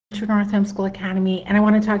True North Homeschool Academy, and I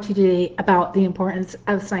want to talk to you today about the importance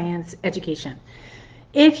of science education.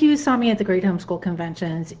 If you saw me at the Great Homeschool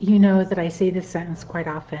Conventions, you know that I say this sentence quite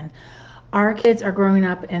often. Our kids are growing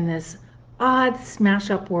up in this odd,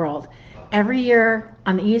 smash-up world. Every year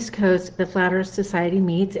on the East Coast, the Flat Earth Society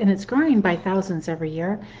meets, and it's growing by thousands every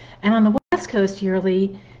year. And on the West Coast,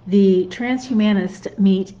 yearly, the transhumanists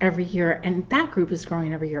meet every year, and that group is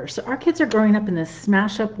growing every year. So our kids are growing up in this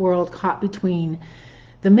smash-up world caught between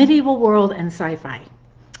the medieval world and sci-fi.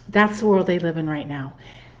 That's the world they live in right now.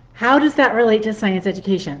 How does that relate to science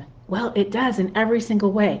education? Well, it does in every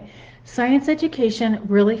single way. Science education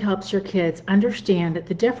really helps your kids understand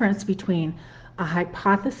the difference between a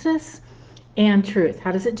hypothesis and truth.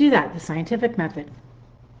 How does it do that? The scientific method.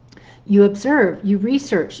 You observe, you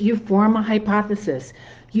research, you form a hypothesis.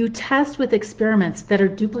 You test with experiments that are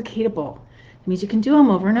duplicatable. It means you can do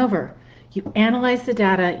them over and over. You analyze the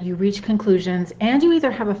data, you reach conclusions, and you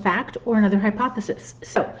either have a fact or another hypothesis.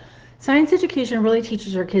 So, science education really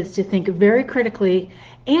teaches our kids to think very critically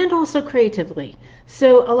and also creatively.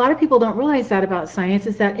 So, a lot of people don't realize that about science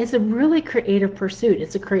is that it's a really creative pursuit.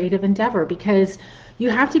 It's a creative endeavor because you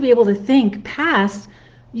have to be able to think past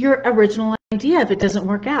your original idea if it doesn't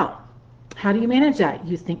work out. How do you manage that?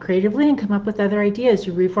 You think creatively and come up with other ideas.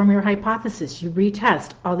 You reform your hypothesis, you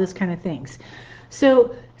retest, all those kind of things.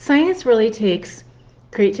 So science really takes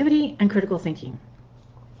creativity and critical thinking.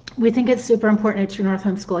 We think it's super important at True North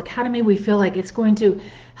Homeschool Academy. We feel like it's going to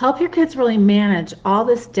help your kids really manage all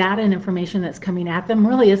this data and information that's coming at them,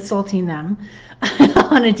 really assaulting them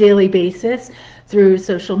on a daily basis through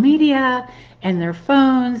social media and their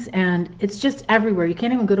phones, and it's just everywhere. You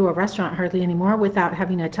can't even go to a restaurant hardly anymore without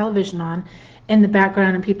having a television on in the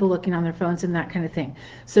background and people looking on their phones and that kind of thing.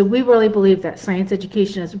 So we really believe that science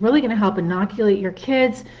education is really going to help inoculate your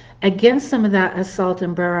kids against some of that assault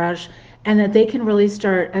and barrage, and that they can really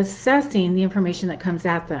start assessing the information that comes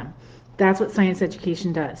at them. That's what science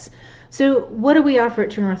education does. So what do we offer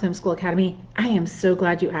at True North Homeschool Academy? I am so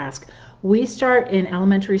glad you asked. We start in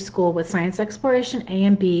elementary school with science exploration A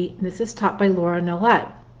and B. This is taught by Laura Nolet.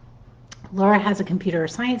 Laura has a computer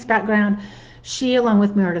science background. She, along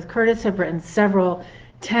with Meredith Curtis, have written several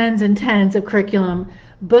tens and tens of curriculum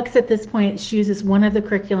books at this point. She uses one of the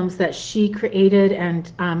curriculums that she created,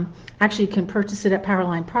 and actually you can purchase it at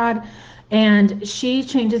Powerline Prod. And she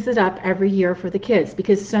changes it up every year for the kids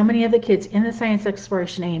because so many of the kids in the science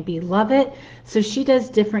exploration A and B love it. So she does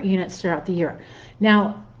different units throughout the year.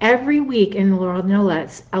 Now, every week in Laura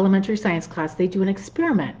Nolet's elementary science class, they do an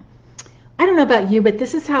experiment. I don't know about you, but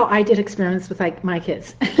this is how I did experiments with like my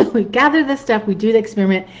kids. We gather this stuff, we do the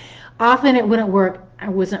experiment. Often it wouldn't work. I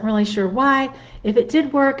wasn't really sure why. If it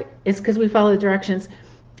did work, it's because we follow the directions.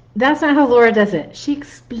 That's not how Laura does it. She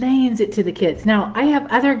explains it to the kids. Now, I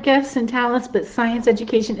have other gifts and talents, but science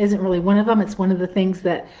education isn't really one of them. It's one of the things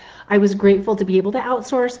that I was grateful to be able to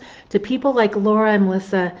outsource to people like Laura and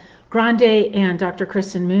Melissa Grande and Dr.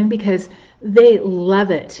 Kristen Moon, because they love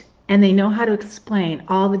it and they know how to explain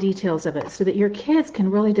all the details of it so that your kids can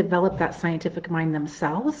really develop that scientific mind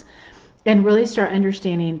themselves and really start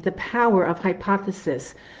understanding the power of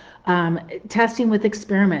hypothesis, testing with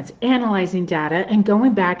experiments, analyzing data, and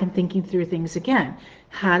going back and thinking through things again,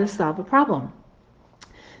 how to solve a problem.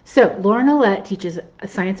 So Laura Nolet teaches a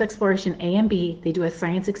science exploration A and B. They do a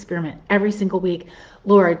science experiment every single week.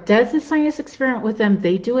 Laura does the science experiment with them.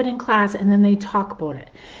 They do it in class, and then they talk about it.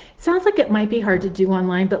 It sounds like it might be hard to do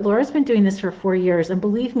online, but Laura's been doing this for 4 years, and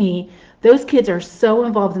believe me, those kids are so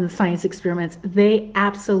involved in the science experiments. They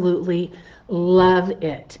absolutely love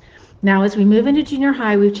it. Now, as we move into junior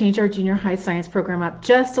high, we've changed our junior high science program up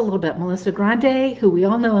just a little bit. Melissa Grande, who we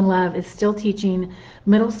all know and love, is still teaching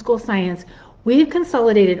middle school science. We've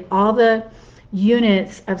consolidated all the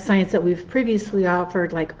units of science that we've previously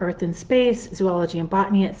offered, like Earth and Space, Zoology and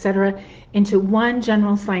Botany, etc., into one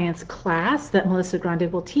general science class that Melissa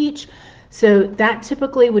Grande will teach. So that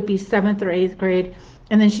typically would be 7th or 8th grade.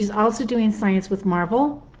 And then she's also doing science with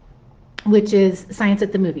Marvel, which is science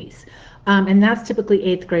at the movies. And that's typically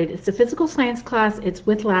 8th grade. It's a physical science class. It's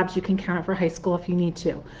with labs. You can count it for high school if you need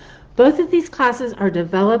to. Both of these classes are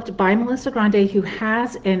developed by Melissa Grande, who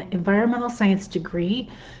has an environmental science degree.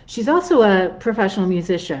 She's also a professional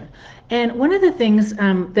musician. And one of the things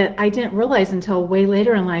that I didn't realize until way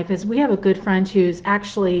later in life is we have a good friend who's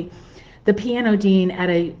actually the piano dean at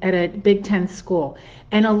a Big Ten school.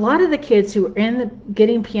 And a lot of the kids who are in the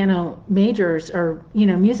getting piano majors or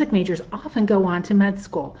music majors often go on to med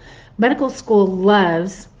school. Medical school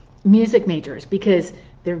loves music majors because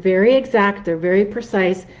They're very exact, they're very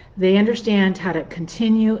precise. They understand how to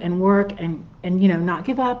continue and work and not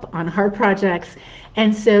give up on hard projects.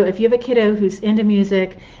 And so if you have a kiddo who's into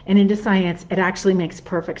music and into science, it actually makes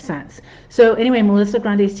perfect sense. So anyway, Melissa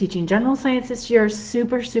Grande is teaching general science this year.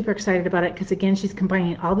 Super, super excited about it because again, she's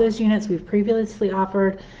combining all those units we've previously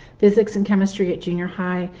offered, physics and chemistry at junior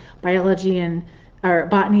high, biology and or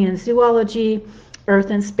botany and zoology,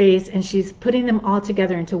 earth and space, and she's putting them all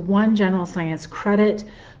together into one general science credit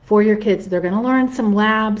for your kids. They're going to learn some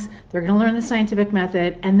labs, they're going to learn the scientific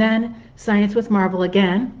method, and then Science with Marvel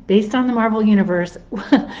again, based on the Marvel Universe.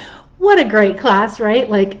 What a great class, right?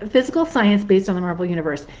 Like physical science based on the Marvel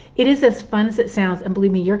Universe. It is as fun as it sounds, and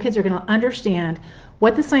believe me, your kids are going to understand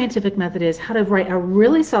what the scientific method is, how to write a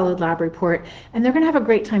really solid lab report, and they're going to have a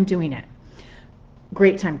great time doing it.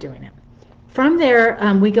 Great time doing it. From there,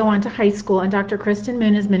 we go on to high school, and Dr. Kristen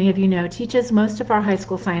Moon, as many of you know, teaches most of our high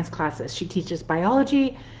school science classes. She teaches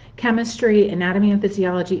biology, chemistry, anatomy and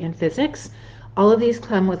physiology, and physics. All of these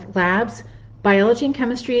come with labs. Biology and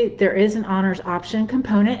chemistry, there is an honors option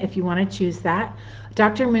component if you want to choose that.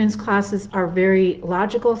 Dr. Moon's classes are very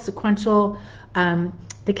logical, sequential.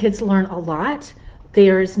 The kids learn a lot.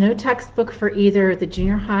 There is no textbook for either the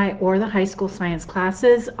junior high or the high school science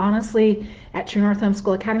classes. Honestly, at True North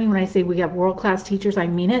Homeschool Academy, when I say we have world-class teachers, I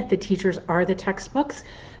mean it. The teachers are the textbooks.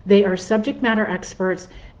 They are subject matter experts,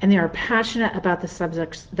 and they are passionate about the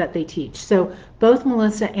subjects that they teach. So both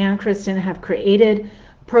Melissa and Kristen have created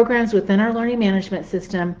programs within our learning management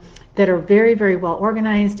system that are very, very well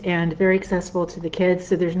organized and very accessible to the kids.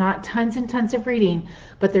 So there's not tons and tons of reading,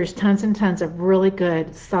 but there's tons and tons of really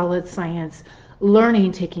good, solid science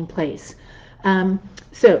learning taking place.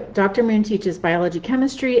 So Dr. Moon teaches biology,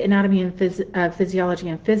 chemistry, anatomy and physiology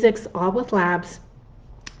and physics, all with labs.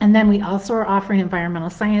 And then we also are offering environmental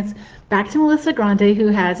science. Back to Melissa Grande, who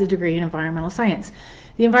has a degree in environmental science.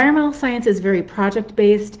 The environmental science is very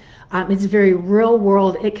project-based. It's very real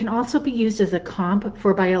world. It can also be used as a comp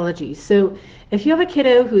for biology. So if you have a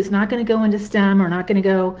kiddo who's not going to go into STEM or not going to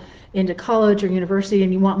go into college or university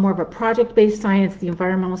and you want more of a project-based science, the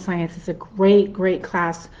environmental science is a great, great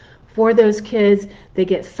class for those kids. They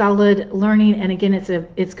get solid learning, and again,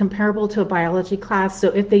 it's comparable to a biology class. So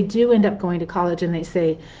if they do end up going to college and they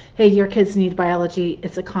say, hey, your kids need biology,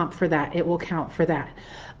 it's a comp for that. It will count for that.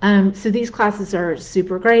 So these classes are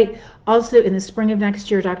super great. Also, in the spring of next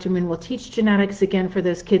year, Dr. Moon will teach genetics again for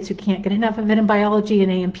those kids who can't get enough of it in biology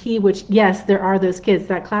and A&P, which, yes, there are those kids.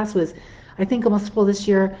 That class was, I think, almost full this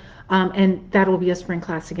year, and that will be a spring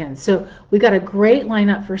class again. So we got a great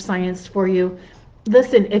lineup for science for you.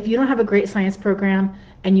 Listen, if you don't have a great science program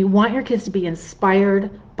and you want your kids to be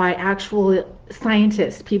inspired by actual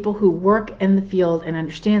scientists, people who work in the field and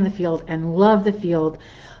understand the field and love the field,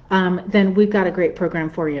 then we've got a great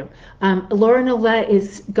program for you. Laura Nolette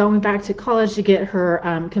is going back to college to get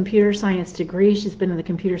her computer science degree. She's been in the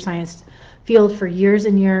computer science field for years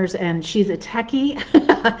and years, and she's a techie.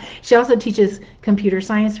 She also teaches computer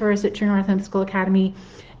science for us at True North Homeschool Academy.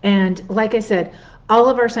 And like I said, all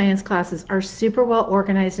of our science classes are super well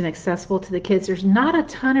organized and accessible to the kids. There's not a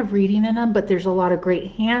ton of reading in them, but there's a lot of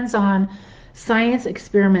great hands-on science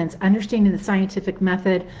experiments, understanding the scientific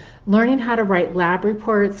method, learning how to write lab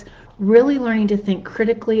reports, really learning to think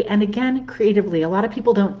critically and again creatively. A lot of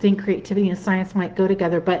people don't think creativity and science might go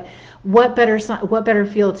together, but what better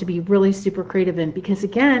field to be really super creative in? Because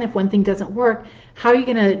again, if one thing doesn't work, how are you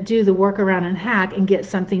going to do the workaround and hack and get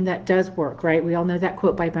something that does work, right? We all know that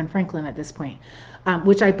quote by Ben Franklin at this point,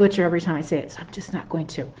 which I butcher every time I say it, so I'm just not going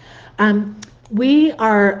to.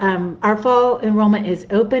 Our fall enrollment is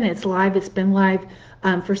open. It's live. It's been live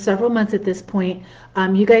for several months at this point.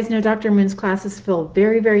 You guys know Dr. Moon's classes fill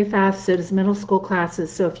very, very fast. So does middle school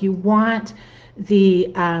classes. So if you want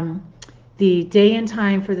the day and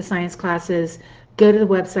time for the science classes, go to the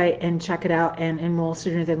website and check it out and enroll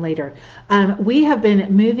sooner than later. We have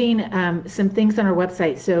been moving some things on our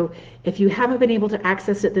website. So if you haven't been able to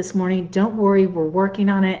access it this morning, don't worry. We're working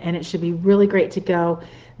on it, and it should be really great to go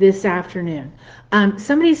this afternoon.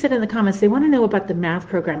 Somebody said in the comments they want to know about the math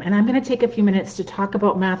program, and I'm going to take a few minutes to talk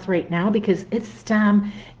about math right now because it's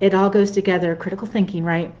STEM. It all goes together, critical thinking,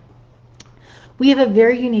 right? We have a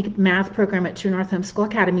very unique math program at True North Homeschool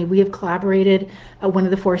Academy. We have collaborated, one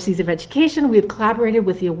of the 4 C's of education, we have collaborated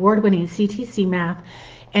with the award-winning CTC Math.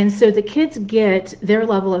 And so the kids get their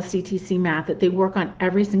level of CTC Math that they work on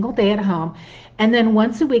every single day at home. And then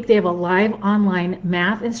once a week, they have a live online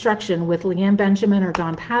math instruction with Leanne Benjamin or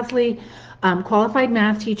Don Pasley, qualified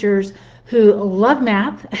math teachers who love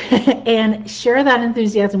math and share that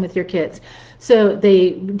enthusiasm with your kids. So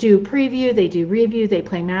they do preview, they do review, they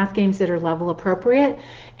play math games that are level appropriate,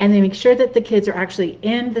 and they make sure that the kids are actually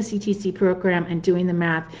in the CTC program and doing the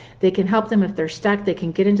math. They can help them if they're stuck. They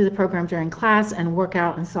can get into the program during class and work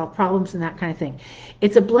out and solve problems and that kind of thing.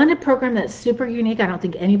 It's a blended program that's super unique. I don't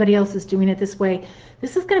think anybody else is doing it this way.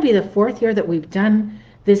 This is going to be the 4th year that we've done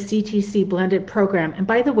this CTC blended program. And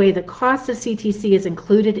by the way, the cost of CTC is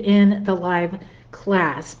included in the live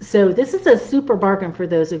class. So this is a super bargain for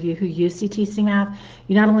those of you who use CTC math.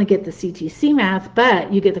 You not only get the CTC math,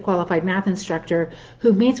 but you get the qualified math instructor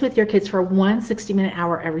who meets with your kids for one 60-minute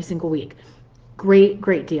hour every single week.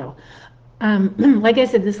 Great deal. Like I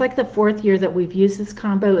said, this is like the 4th year that we've used this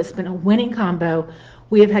combo. It's been a winning combo.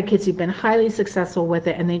 We have had kids who've been highly successful with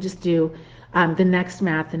it, and they just do the next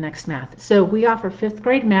math. So we offer 5th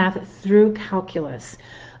grade math through calculus.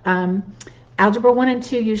 Algebra 1 and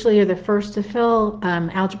 2 usually are the first to fill.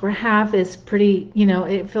 Algebra half is pretty,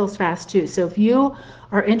 it fills fast too. So if you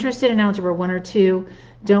are interested in Algebra 1 or 2,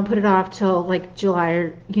 don't put it off till like July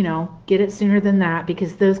or, get it sooner than that,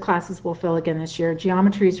 because those classes will fill again this year.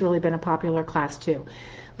 Geometry has really been a popular class too.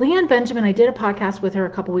 Leanne Benjamin, I did a podcast with her a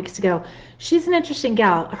couple weeks ago. She's an interesting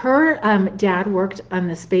gal. Her dad worked on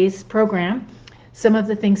the space program. Some of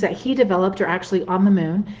the things that he developed are actually on the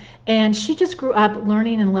moon. And she just grew up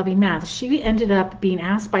learning and loving math. She ended up being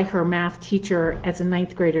asked by her math teacher as a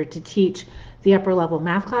 9th grader to teach the upper level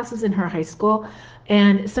math classes in her high school.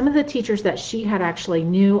 And some of the teachers that she had actually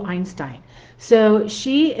knew Einstein. So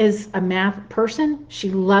she is a math person.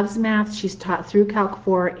 She loves math. She's taught through Calc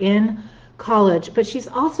 4 in college, but she's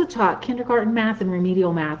also taught kindergarten math and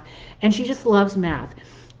remedial math, and she just loves math.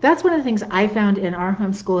 That's one of the things I found in our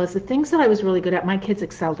homeschool is the things that I was really good at, my kids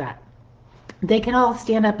excelled at. They can all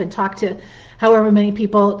stand up and talk to however many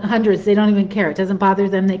people, hundreds, they don't even care. It doesn't bother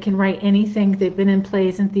them. They can write anything. They've been in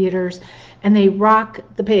plays and theaters, and they rock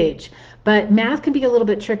the page. But math can be a little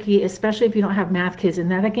bit tricky, especially if you don't have math kids, and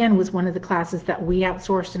that again was one of the classes that we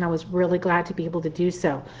outsourced, and I was really glad to be able to do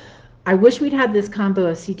so. I wish we'd had this combo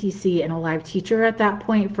of CTC and a live teacher at that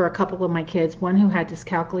point for a couple of my kids, one who had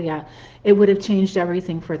dyscalculia. It would have changed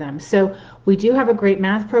everything for them. So we do have a great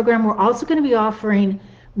math program. We're also going to be offering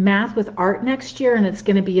math with art next year, and it's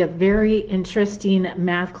going to be a very interesting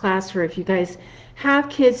math class for if you guys have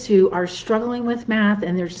kids who are struggling with math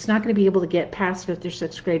and they're just not going to be able to get past 5th or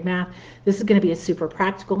 6th grade math. This is going to be a super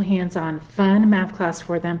practical, hands-on, fun math class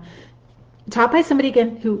for them, taught by somebody,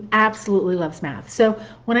 again, who absolutely loves math. So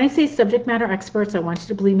when I say subject matter experts, I want you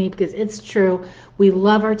to believe me because it's true. We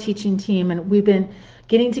love our teaching team, and we've been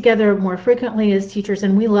getting together more frequently as teachers,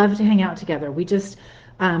 and we love to hang out together. We just,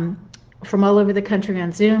 from all over the country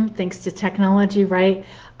on Zoom, thanks to technology, right?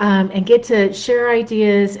 And get to share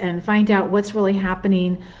ideas and find out what's really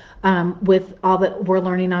happening with all that we're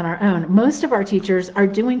learning on our own. Most of our teachers are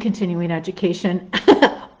doing continuing education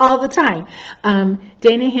all the time.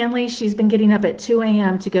 Dana Hanley, she's been getting up at 2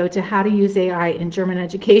 a.m. to go to how to use AI in German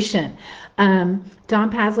education. Don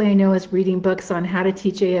Pasley, I know, is reading books on how to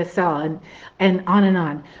teach ASL and on and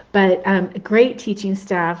on. But great teaching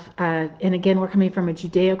staff. And again, we're coming from a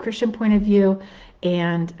Judeo-Christian point of view.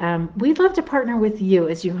 And we'd love to partner with you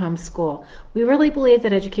as you homeschool. We really believe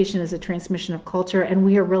that education is a transmission of culture, and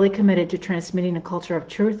we are really committed to transmitting a culture of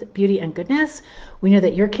truth, beauty, and goodness. We know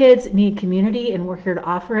that your kids need community, and we're here to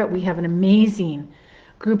offer it. We have an amazing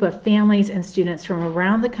group of families and students from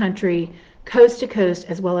around the country, coast to coast,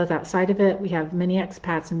 as well as outside of it. We have many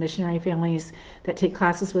expats and missionary families that take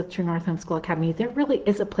classes with True North Homeschool Academy. There really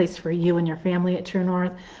is a place for you and your family at True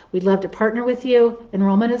North. We'd love to partner with you.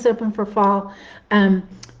 Enrollment is open for fall.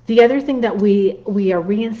 The other thing that we are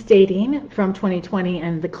reinstating from 2020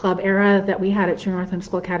 and the club era that we had at True North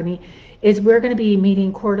Homeschool Academy is we're going to be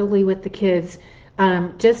meeting quarterly with the kids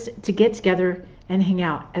just to get together and hang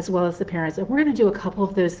out, as well as the parents. And we're going to do a couple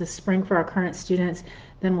of those this spring for our current students.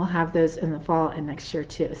 Then we'll have those in the fall and next year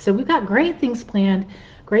too. So we've got great things planned,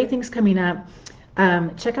 great things coming up.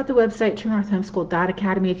 Check out the website,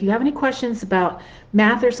 truenorthhomeschool.academy. If you have any questions about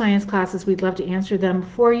math or science classes, we'd love to answer them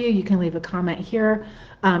for you. You can leave a comment here.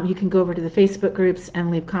 You can go over to the Facebook groups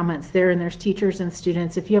and leave comments there, and there's teachers and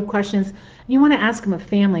students. If you have questions and you want to ask them of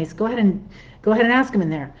families, go ahead and ask them in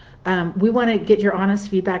there. We want to get your honest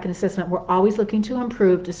feedback and assessment. We're always looking to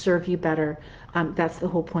improve to serve you better. That's the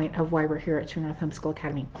whole point of why we're here at True North Homeschool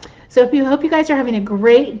Academy. So hope you guys are having a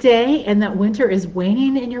great day and that winter is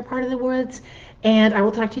waning in your part of the woods. And I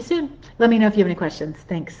will talk to you soon. Let me know if you have any questions.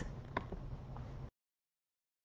 Thanks.